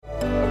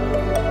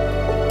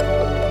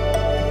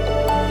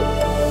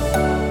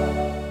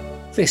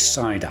This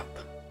side up,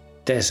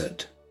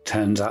 desert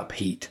turns up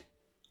heat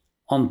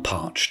on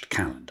Parched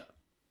calendar.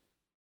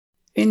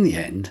 In the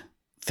end,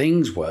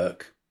 things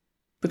work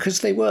because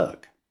they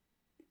work.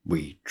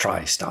 We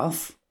try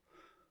stuff,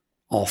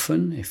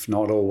 often, if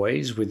not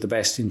always, with the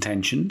best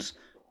intentions,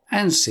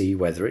 and see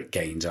whether it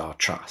gains our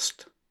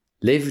trust.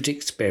 Lived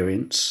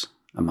experience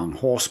among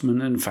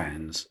horsemen and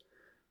fans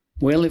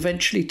will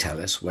eventually tell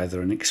us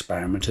whether an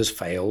experiment has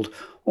failed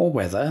or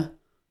whether,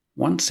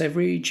 once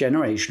every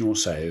generation or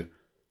so,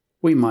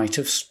 we might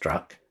have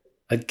struck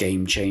a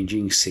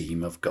game-changing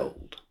seam of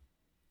gold.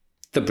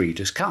 The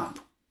Breeders' Cup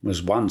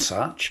was one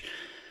such,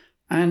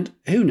 and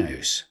who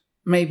knows,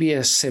 maybe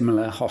a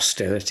similar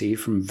hostility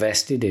from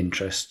vested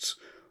interests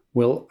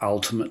will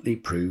ultimately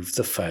prove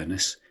the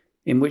furnace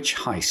in which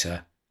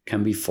Heiser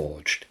can be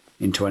forged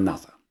into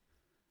another.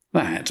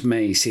 That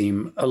may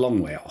seem a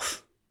long way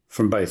off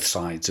from both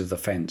sides of the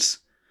fence,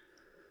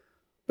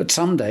 but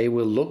someday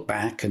we'll look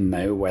back and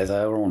know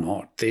whether or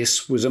not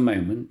this was a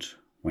moment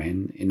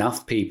when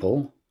enough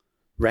people,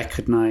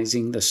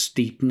 recognizing the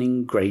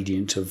steepening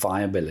gradient of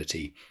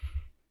viability,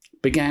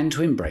 began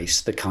to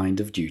embrace the kind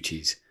of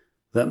duties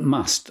that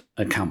must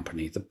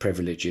accompany the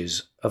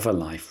privileges of a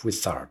life with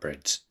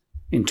thoroughbreds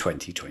in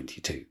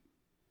 2022.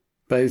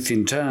 Both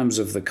in terms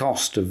of the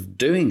cost of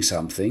doing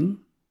something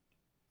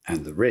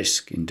and the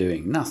risk in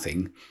doing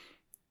nothing,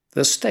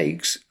 the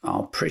stakes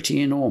are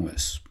pretty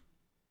enormous.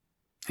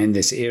 In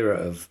this era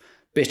of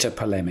bitter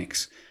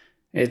polemics,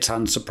 it's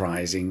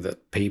unsurprising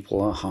that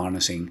people are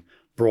harnessing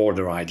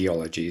broader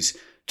ideologies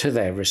to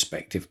their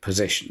respective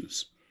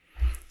positions.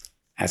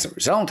 As a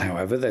result,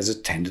 however, there's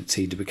a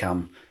tendency to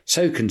become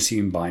so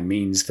consumed by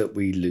means that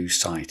we lose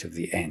sight of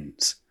the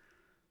ends.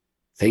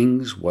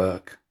 Things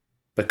work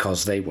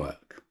because they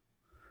work,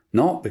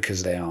 not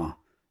because they are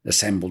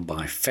assembled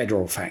by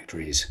federal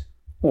factories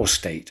or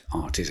state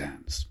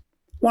artisans.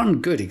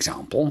 One good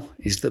example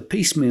is the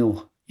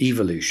piecemeal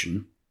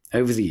evolution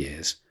over the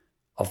years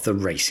of the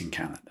racing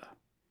calendar.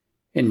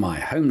 In my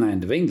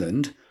homeland of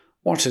England,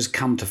 what has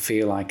come to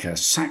feel like a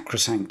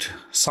sacrosanct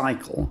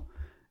cycle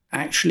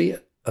actually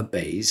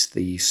obeys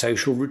the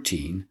social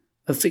routine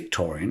of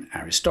Victorian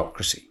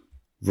aristocracy.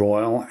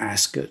 Royal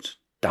Ascot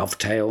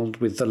dovetailed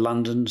with the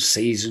London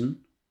season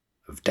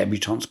of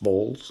debutantes'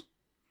 balls.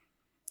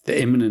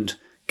 The imminent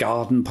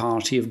garden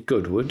party of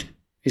Goodwood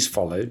is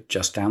followed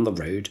just down the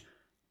road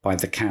by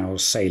the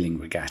Cowes sailing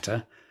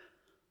regatta,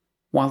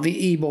 while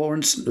the Ebor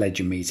and St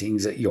Leger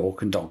meetings at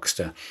York and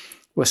Doncaster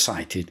were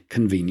cited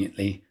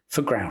conveniently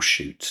for grouse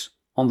shoots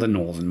on the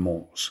northern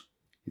moors.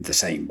 In the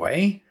same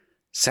way,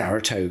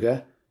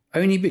 Saratoga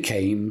only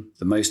became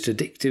the most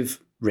addictive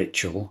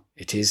ritual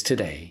it is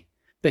today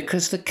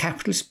because the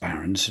capitalist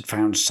barons had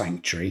found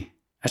sanctuary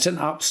at an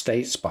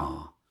upstate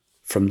spa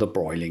from the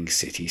broiling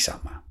city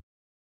summer.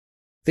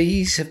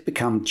 These have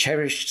become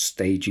cherished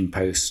staging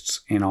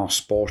posts in our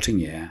sporting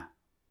year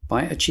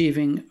by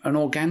achieving an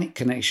organic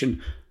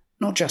connection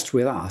not just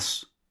with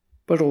us,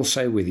 but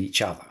also with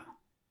each other.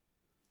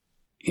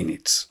 In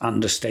its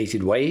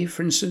understated way,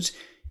 for instance,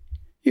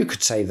 you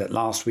could say that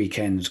last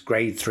weekend's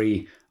Grade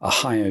 3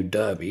 Ohio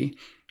Derby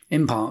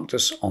embarked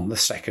us on the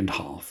second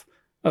half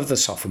of the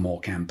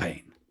sophomore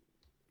campaign.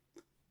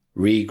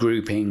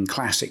 Regrouping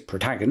classic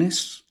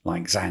protagonists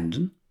like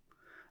Zandon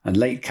and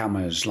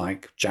latecomers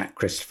like Jack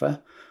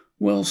Christopher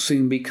will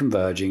soon be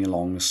converging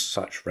along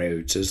such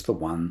roads as the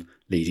one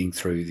leading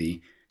through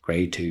the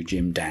Grade 2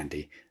 Jim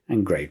Dandy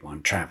and Grade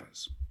 1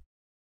 Travers.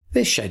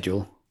 This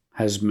schedule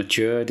has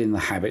matured in the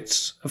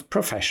habits of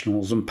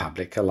professionals and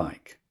public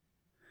alike,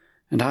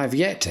 and I have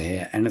yet to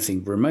hear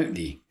anything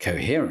remotely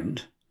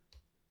coherent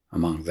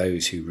among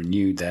those who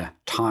renewed their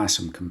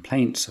tiresome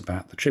complaints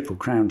about the Triple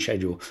Crown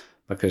schedule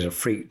because a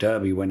freak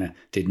derby winner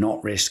did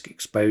not risk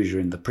exposure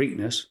in the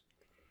Preakness,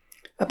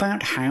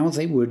 about how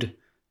they would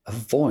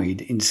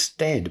avoid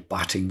instead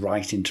butting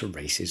right into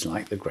races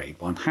like the Grade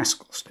 1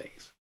 Haskell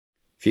Stakes.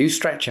 If you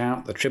stretch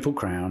out the Triple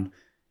Crown,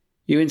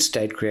 you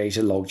instead create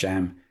a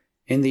logjam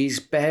in these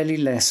barely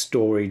less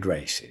storied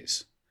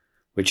races,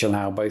 which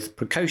allow both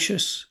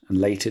precocious and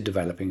later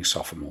developing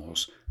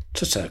sophomores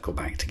to circle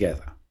back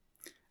together.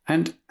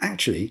 And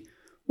actually,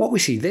 what we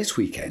see this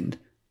weekend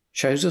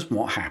shows us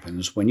what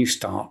happens when you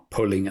start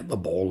pulling at the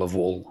ball of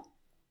wool,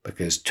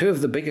 because two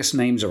of the biggest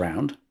names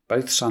around,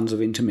 both sons of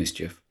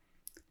Intermischief,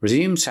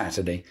 resume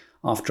Saturday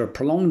after a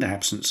prolonged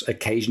absence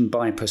occasioned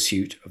by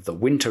pursuit of the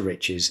winter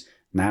riches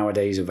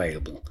nowadays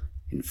available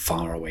in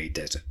faraway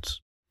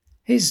deserts.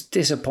 His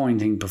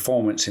disappointing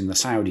performance in the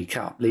Saudi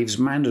Cup leaves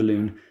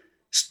Mandaloun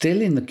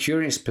still in the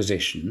curious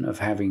position of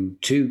having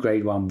two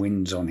Grade 1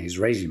 wins on his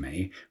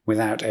resume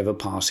without ever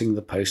passing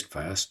the post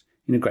first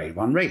in a Grade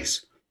 1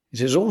 race. It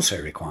has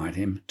also required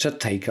him to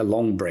take a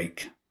long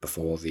break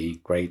before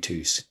the Grade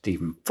 2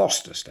 Stephen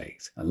Foster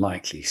Stakes, a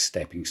likely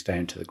stepping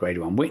stone to the Grade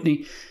 1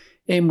 Whitney,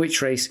 in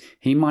which race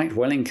he might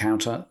well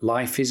encounter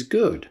Life is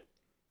Good,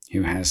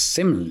 who has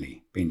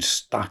similarly been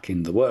stuck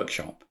in the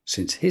workshop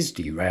since his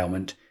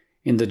derailment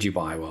in the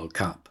Dubai World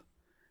Cup,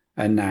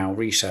 and now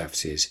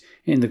resurfaces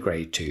in the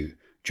Grade 2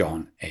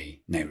 John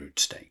A. Nehrud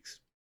Stakes.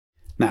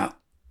 Now,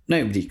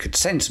 Nobody could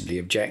sensibly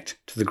object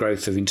to the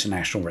growth of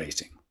international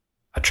racing,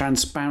 a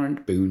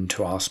transparent boon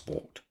to our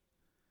sport.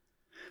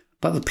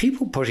 But the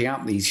people putting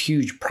up these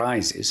huge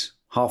prizes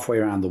halfway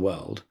around the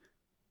world,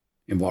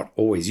 in what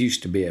always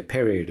used to be a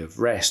period of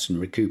rest and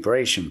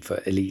recuperation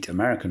for elite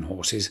American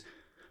horses,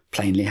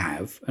 plainly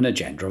have an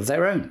agenda of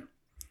their own.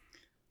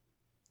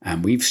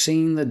 And we've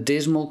seen the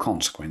dismal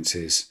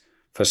consequences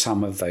for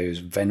some of those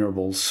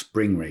venerable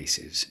spring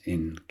races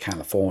in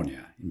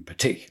California in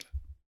particular.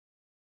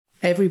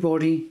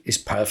 Everybody is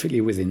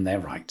perfectly within their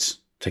rights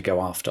to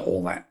go after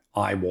all that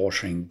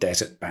eye-watering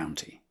desert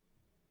bounty.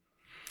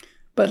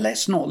 But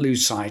let's not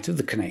lose sight of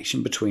the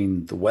connection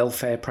between the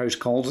welfare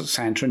protocols at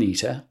Santa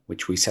Anita,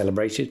 which we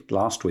celebrated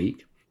last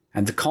week,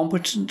 and the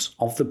competence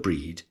of the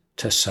breed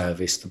to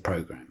service the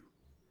programme.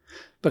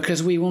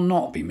 Because we will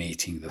not be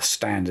meeting the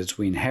standards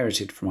we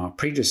inherited from our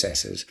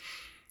predecessors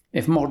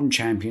if modern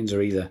champions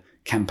are either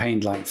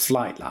campaigned like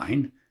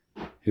Flightline,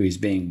 who is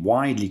being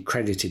widely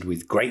credited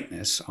with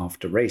greatness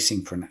after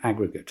racing for an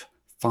aggregate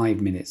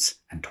 5 minutes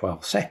and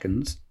 12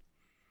 seconds,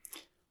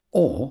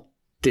 or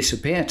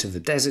disappear to the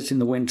desert in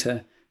the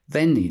winter,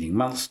 then needing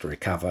months to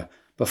recover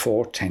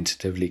before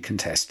tentatively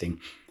contesting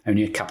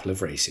only a couple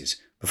of races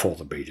before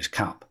the Breeders'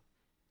 Cup.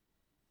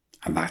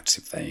 And that's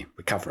if they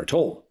recover at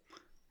all.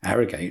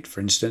 Arrogate, for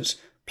instance,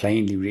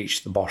 plainly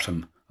reached the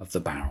bottom of the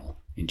barrel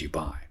in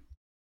Dubai.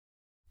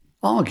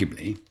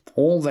 Arguably,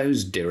 all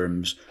those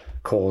dirhams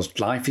caused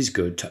Life is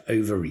Good to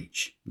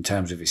overreach in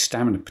terms of his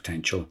stamina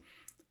potential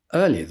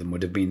earlier than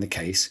would have been the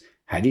case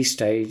had he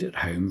stayed at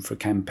home for a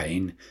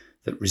campaign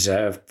that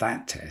reserved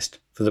that test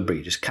for the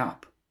Breeders'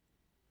 Cup.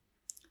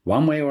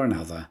 One way or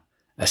another,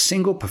 a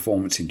single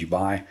performance in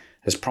Dubai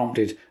has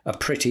prompted a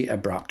pretty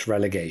abrupt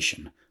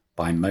relegation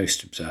by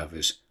most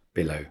observers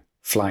below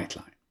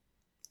Flightline.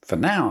 For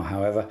now,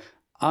 however,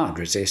 I'd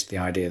resist the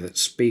idea that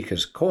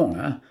Speaker's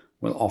Corner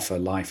will offer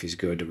Life is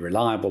Good a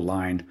reliable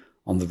line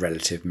on the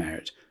relative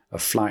merit of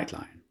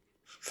Flightline.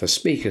 For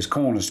Speaker's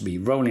Corners to be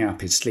rolling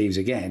up his sleeves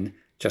again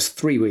just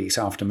 3 weeks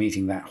after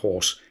meeting that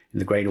horse in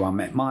the Grade 1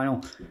 Met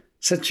Mile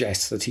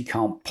suggests that he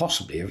can't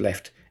possibly have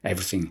left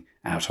everything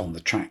out on the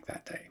track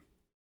that day.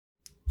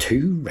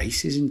 2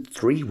 races in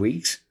 3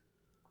 weeks?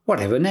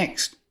 Whatever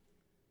next?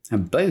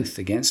 And both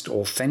against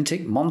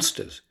authentic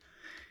monsters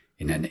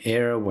in an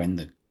era when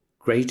the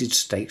graded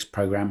stakes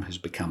programme has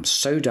become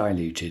so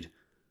diluted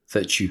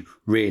that you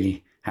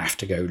really have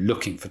to go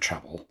looking for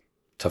trouble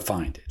to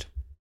find it.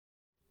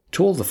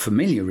 To all the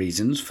familiar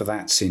reasons for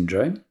that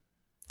syndrome,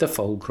 the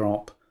foal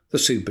crop, the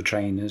super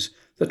trainers,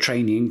 the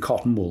training in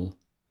cotton wool,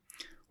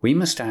 we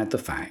must add the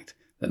fact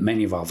that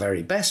many of our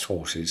very best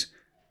horses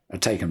are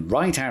taken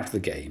right out of the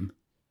game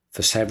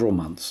for several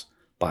months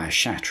by a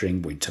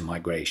shattering winter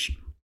migration.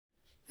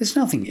 There's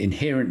nothing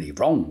inherently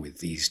wrong with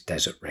these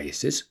desert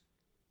races.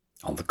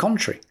 On the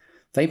contrary,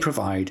 they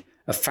provide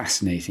a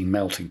fascinating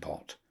melting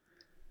pot.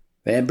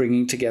 They're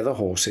bringing together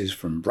horses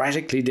from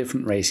radically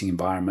different racing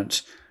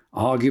environments,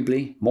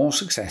 arguably more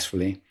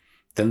successfully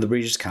than the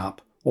Breeders'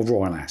 Cup or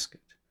Royal Ascot.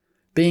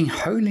 Being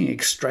wholly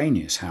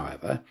extraneous,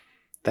 however,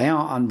 they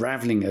are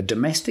unravelling a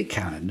domestic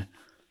calendar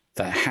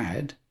that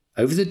had,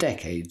 over the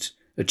decades,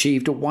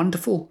 achieved a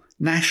wonderful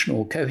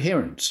national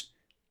coherence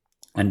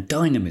and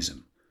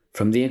dynamism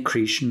from the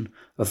accretion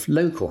of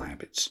local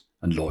habits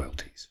and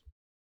loyalties.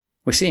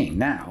 We're seeing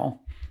now,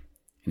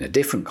 in a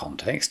different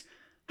context,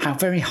 how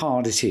very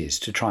hard it is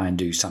to try and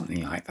do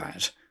something like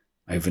that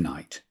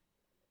overnight.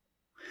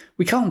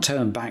 We can't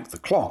turn back the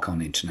clock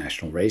on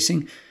international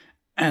racing,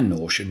 and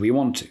nor should we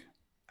want to,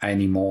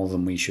 any more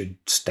than we should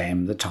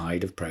stem the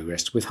tide of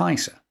progress with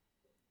HISA.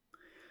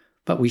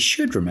 But we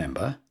should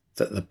remember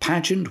that the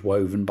pageant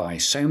woven by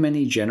so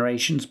many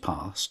generations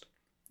past,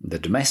 the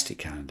domestic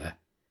calendar,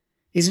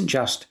 isn't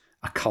just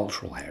a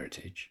cultural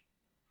heritage.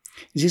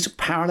 It is a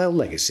parallel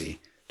legacy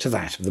to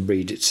that of the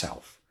breed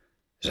itself,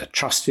 as a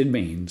trusted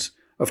means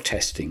of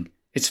testing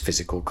its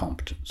physical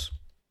competence.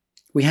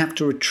 We have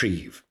to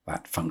retrieve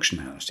that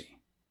functionality,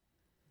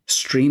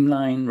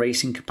 streamline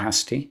racing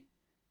capacity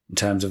in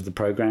terms of the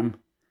programme,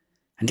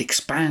 and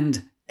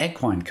expand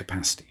equine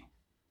capacity,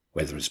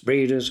 whether as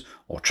breeders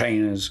or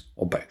trainers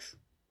or both.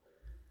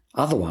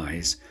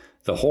 Otherwise,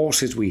 the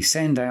horses we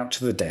send out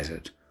to the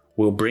desert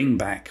will bring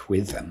back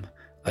with them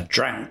a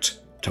drought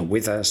to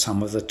wither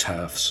some of the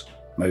turf's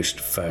most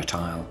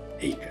fertile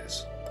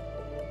acres.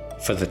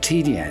 For the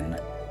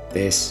TDN,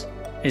 this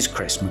is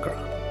Chris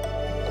McGrath.